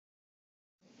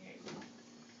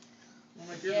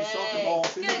here's a soccer ball.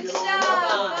 See, Good get job,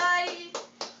 on buddy.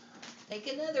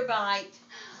 Take another bite.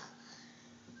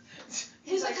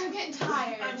 He's like, I'm getting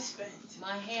tired. I'm spent.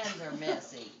 My hands are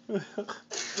messy.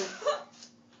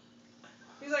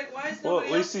 He's like, why is Well,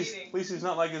 nobody at least else eating? at least he's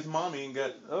not like his mommy and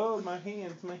got, oh, my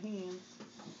hands.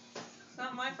 It's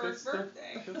not my first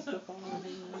birthday. Got stuff on my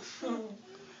hands.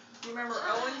 You remember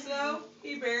Owen's though?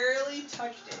 He barely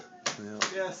touched it. Yeah.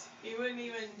 Yes. He wouldn't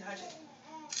even touch it.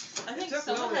 I think took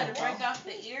someone Lily had a to break while. off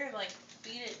the ear, like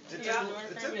feed it to It the Yeah. door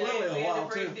took frame. Lily a They had while,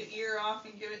 to break too. the ear off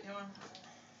and give it to him.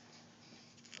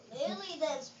 Lily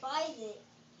does bite it.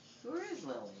 Where is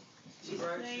Lily? She's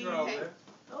right playing over cake. there.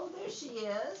 Oh, there she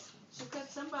is. She got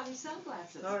somebody's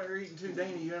sunglasses. No, you're eating too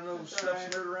dainty. You have no That's stuff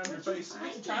alright. smeared around your face.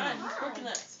 He's trying. He's working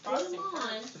that Put frosting them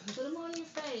on. first. Put them on your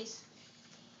face.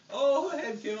 Oh, the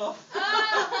head came off.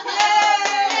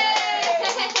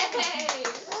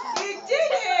 You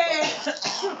did it!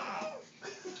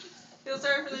 Feel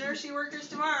sorry for the nursery workers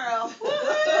tomorrow.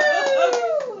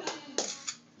 Woohoo!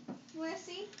 Wanna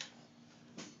see?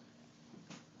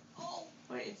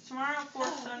 Wait, it's tomorrow,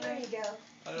 fourth There Sunday? you go.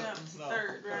 I No, don't it's know.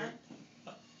 third, right?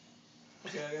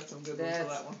 Okay, I got some good ones for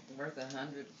that one. Worth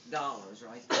 $100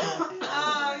 right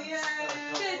Oh, yay!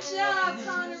 Good job,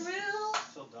 Connorville.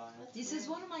 Still dying. He says,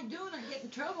 what am I doing? I get in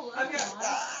trouble. I've got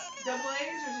otherwise." double A's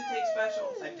or does it take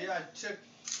specials? I took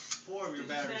 4 of your Did you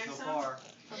batteries snag so some? far.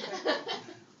 Okay.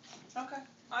 Okay.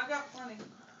 I've got plenty.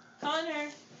 Connor.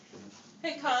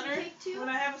 Hey, Connor. Cake too? When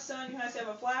I have a son who has to have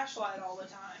a flashlight all the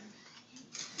time,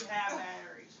 to have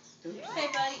batteries. Hey,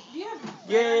 buddy. Do you have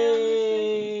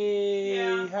Yay!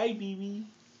 Yeah. Hi, BB.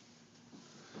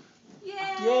 Yay!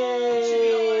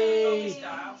 Yay!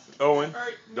 Owen, Or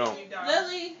Don't. you die.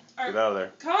 Lily? get Or out of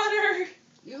there. Connor?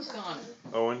 You, Connor.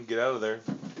 Owen, get out of there.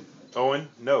 Owen,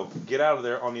 no, get out of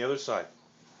there on the other side.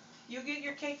 You'll get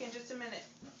your cake in just a minute.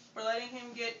 We're letting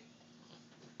him get.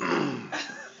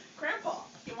 Grandpa,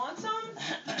 you want some?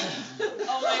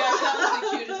 Oh my gosh, that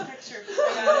was the cutest picture. I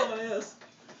got it. It is.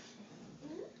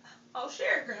 I'll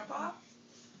share, Grandpa.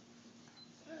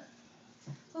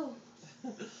 Oh.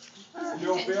 You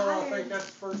know, Bill, I think that's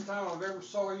the first time I've ever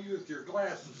saw you with your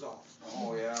glasses off.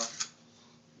 Oh, yeah.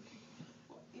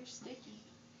 You're sticky.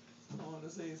 I want to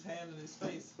see his hand in his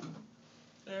face.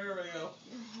 There we go.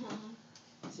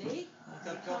 See? I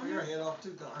got to cut your head off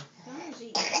too, Connor. Connor's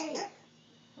eating cake.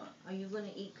 Are you going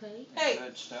to eat cake? Hey,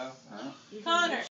 Good stuff, huh? You gonna Connor.